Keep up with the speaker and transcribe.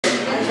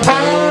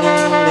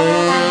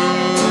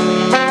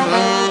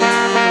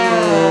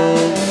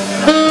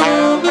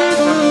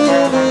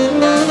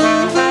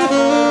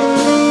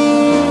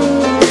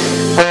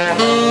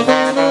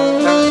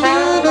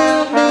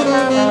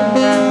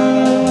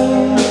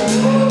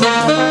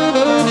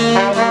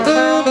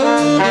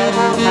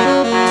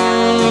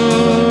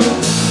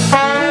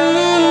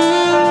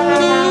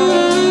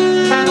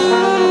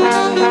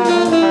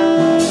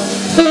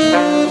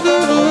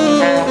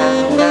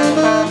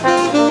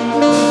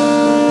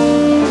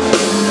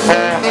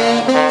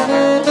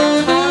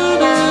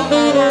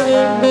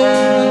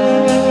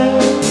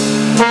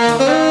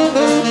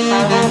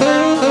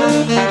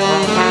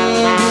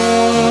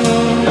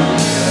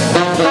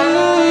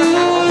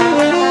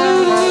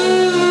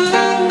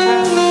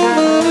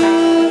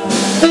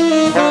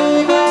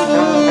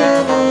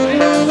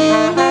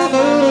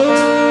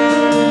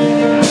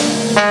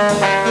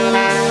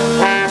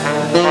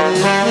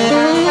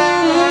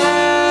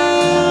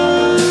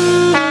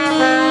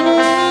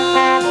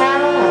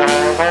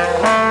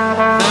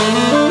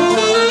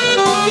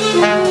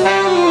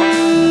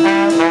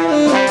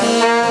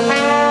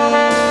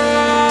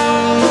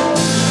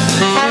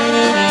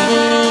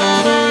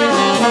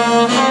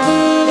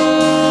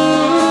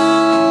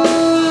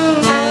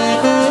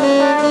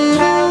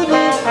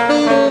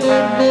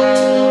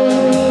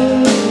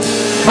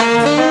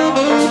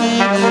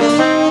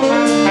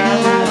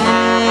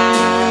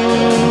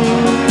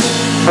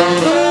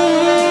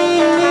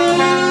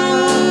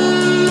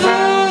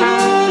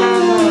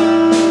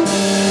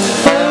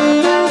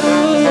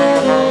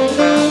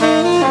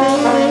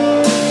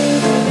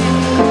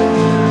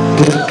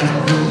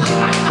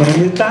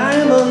Many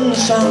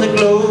diamonds on the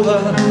globe.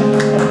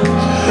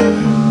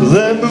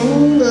 The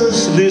moon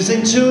is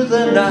listening to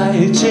the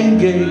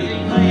nightingale.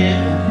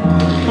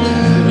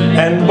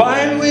 And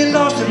while we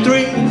lost in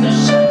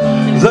dreams,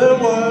 the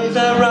world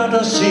around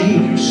us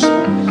seems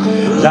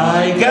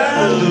like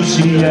a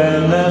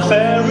Louisiana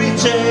fairy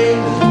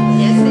tale.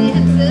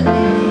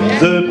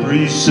 The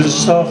breeze is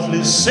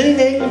softly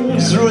singing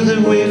through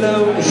the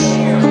willows,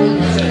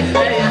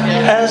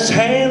 as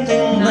hand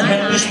in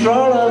hand we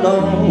stroll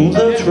along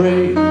the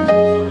trail.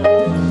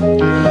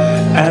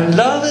 And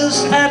love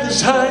is at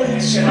its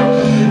height,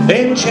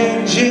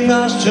 enchanging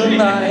us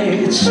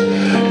tonight,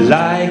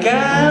 like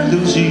a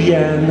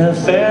Louisiana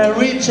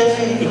fairy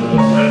tale.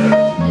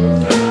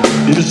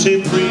 Is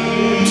it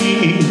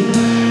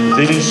real,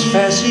 this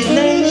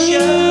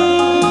fascination?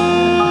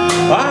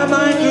 Are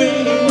my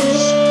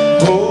dreams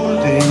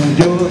holding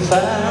you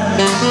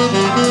fast?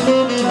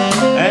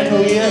 And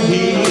we're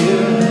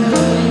here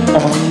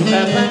on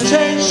a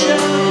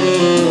plantation,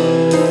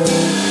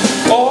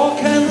 or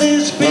can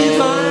this be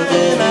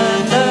mine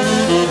and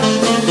thine?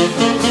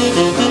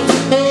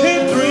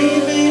 Keep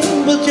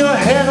dreaming with your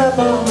head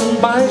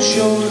upon my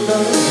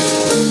shoulder,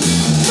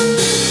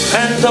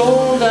 and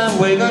don't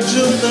wake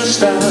until the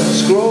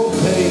stars grow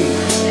pale.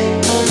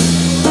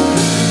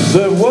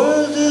 The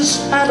world is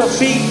at our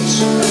feet,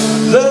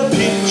 the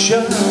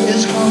picture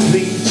is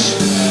complete,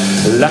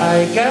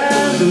 like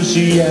a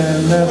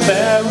Louisiana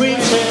fairy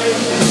tale.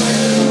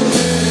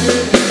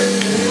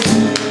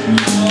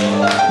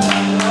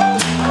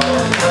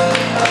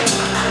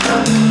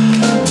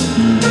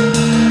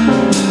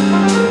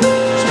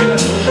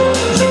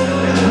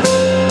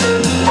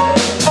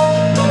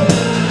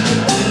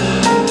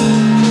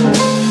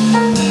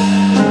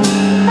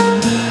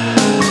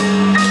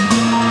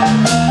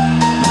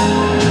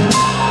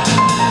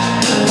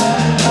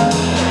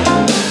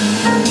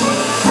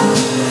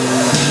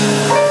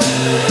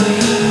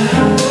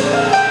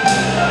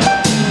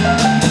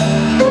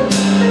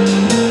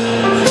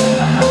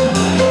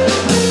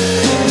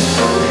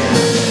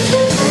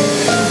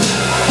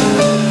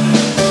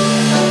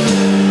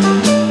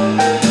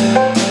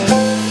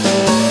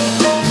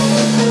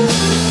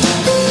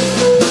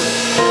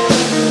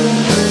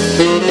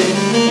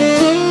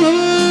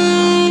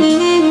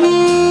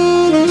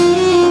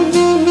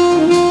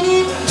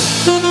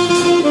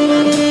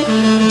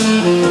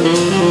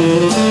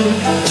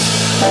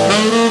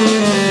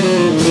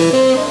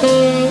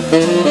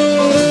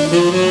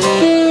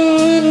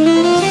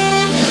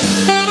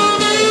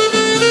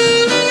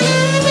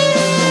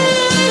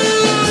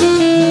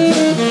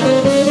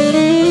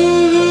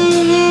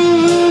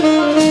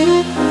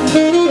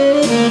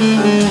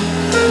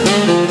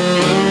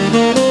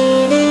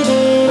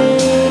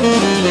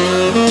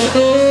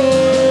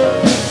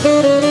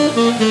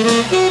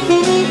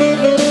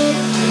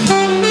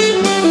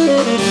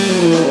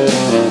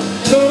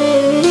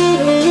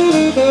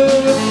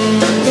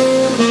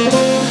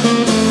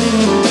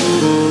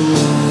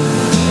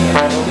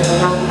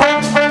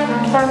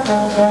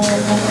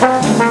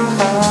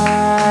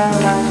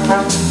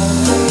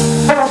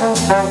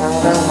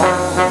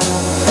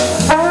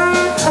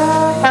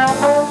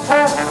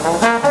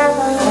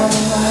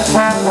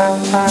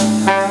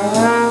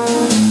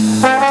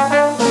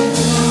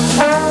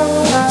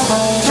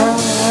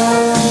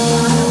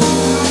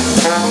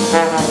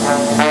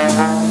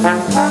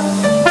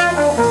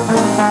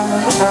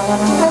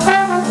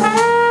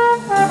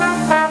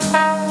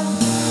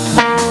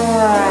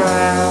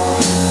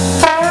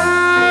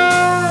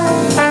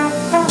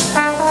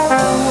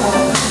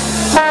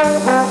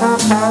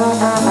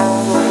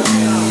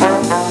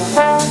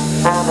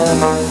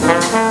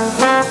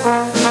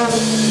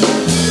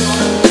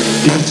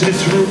 Is it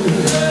true?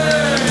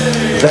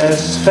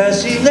 There's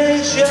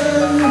fascination.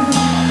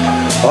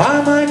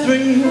 Are my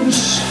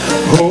dreams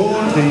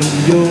holding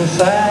you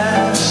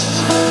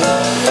fast?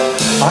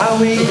 Are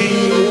we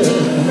here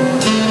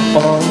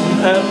on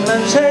a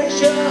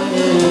plantation?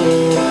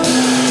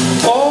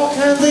 Or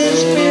can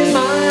this be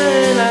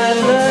mine at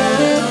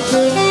last?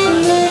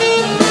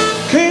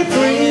 Keep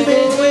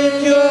dreaming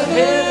with your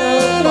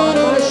head on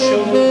my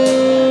shoulder,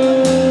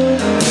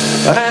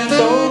 and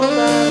don't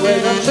mind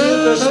when until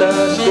the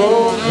stars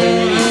grow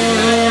pale.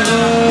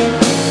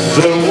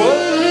 The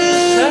world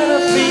is at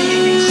a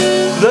feast,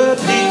 the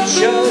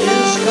picture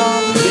is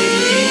complete.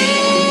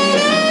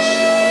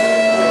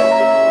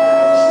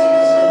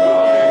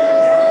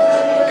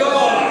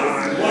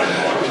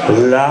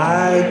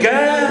 Like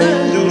a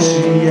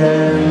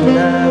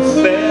Louisiana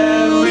fairytale.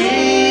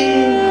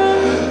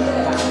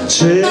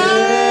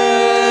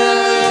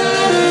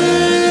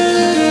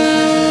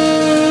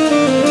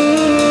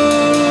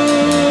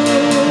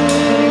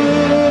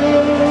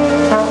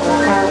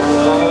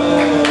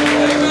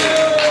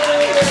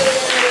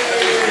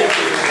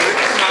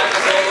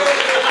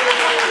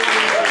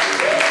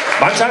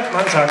 Mange tak,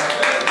 mange tak.